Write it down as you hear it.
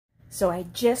So I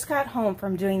just got home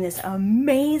from doing this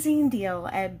amazing deal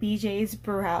at Bjs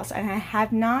Brewhouse, and I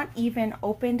have not even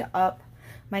opened up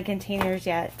my containers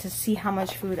yet to see how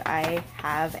much food I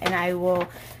have, and I will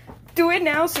do it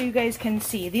now so you guys can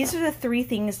see. These are the 3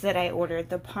 things that I ordered.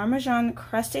 The Parmesian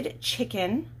Crusted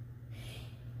Chicken,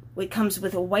 which comes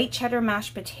with white cheddar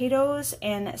mashed potatoes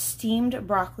and steamed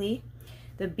broccoli.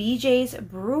 The Bjs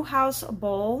Brewhouse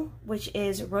bowl, which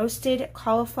is roasted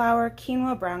cauliflower,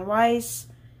 quinoa, brown rice,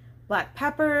 black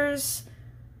peppers.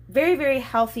 Very, very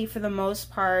healthy for the most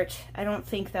part. I don't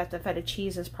think that the feta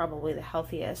cheese is probably the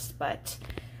healthiest, but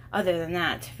other than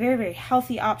that, very, very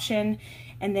healthy option.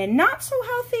 And then not so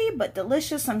healthy, but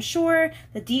delicious, I'm sure,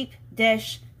 the deep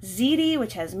dish Ziti,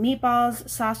 which has meatballs,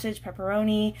 sausage,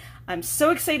 pepperoni. I'm so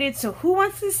excited. So who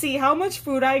wants to see how much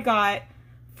food I got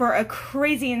for a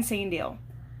crazy, insane deal?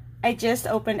 I just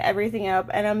opened everything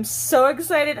up and I'm so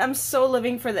excited. I'm so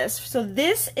living for this. So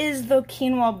this is the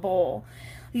quinoa bowl.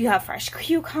 You have fresh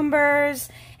cucumbers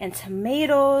and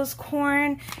tomatoes,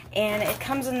 corn, and it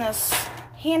comes in this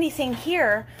handy thing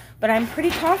here. But I'm pretty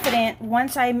confident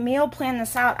once I meal plan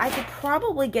this out, I could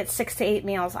probably get 6 to 8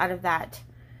 meals out of that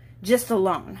just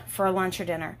alone for a lunch or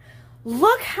dinner.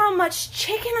 Look how much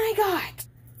chicken I got.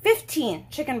 15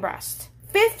 chicken breasts.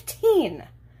 15.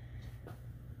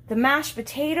 The mashed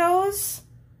potatoes,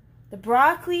 the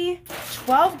broccoli,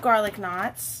 12 garlic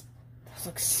knots. Those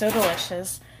look so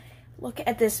delicious. Look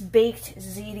at this baked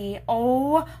ziti.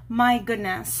 Oh my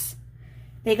goodness.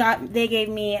 They gave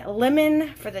me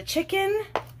lemon for the chicken,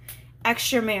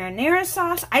 extra marinara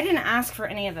sauce. I didn't ask for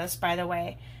any of this, by the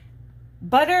way.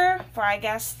 Butter for, I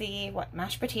guess, the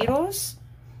mashed potatoes.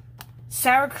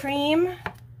 Sour cream.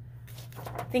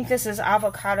 I think this is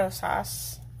avocado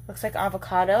sauce. Looks like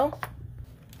avocado.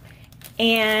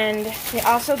 And they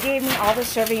also gave me all the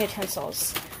serving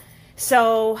utensils.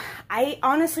 So I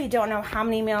honestly don't know how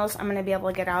many meals I'm going to be able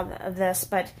to get out of this,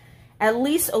 but at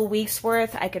least a week's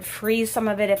worth. I could freeze some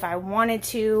of it if I wanted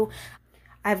to.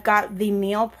 I've got the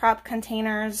meal prep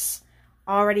containers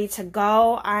all ready to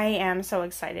go. I am so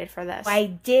excited for this. I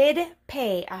did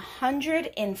pay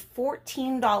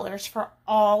 $114 for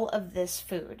all of this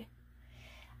food.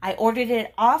 I ordered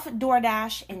it off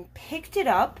Doordash and picked it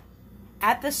up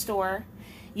at the store.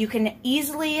 You can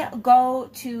easily go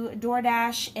to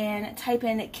Doordash and type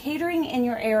in catering in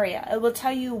your area. It will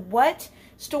tell you what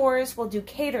stores will do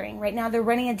catering. Right now they're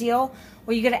running a deal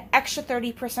where you get an extra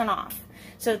 30% off.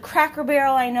 So Cracker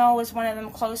Barrel, I know, was one of them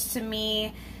close to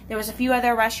me. There was a few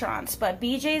other restaurants, but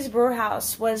Bjs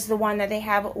Brewhouse was the one that they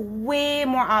have way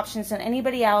more options than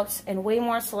anybody else and way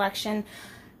more selection.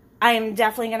 I am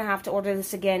definitely going to have to order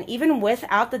this again. Even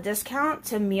without the discount,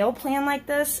 to meal plan like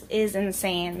this is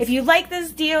insane. If you like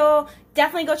this deal,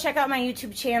 definitely go check out my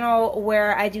YouTube channel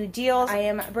where I do deals. I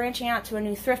am branching out to a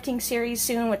new thrifting series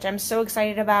soon, which I'm so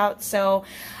excited about. So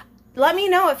let me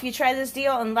know if you try this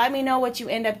deal and let me know what you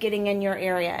end up getting in your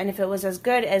area and if it was as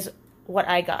good as what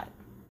I got.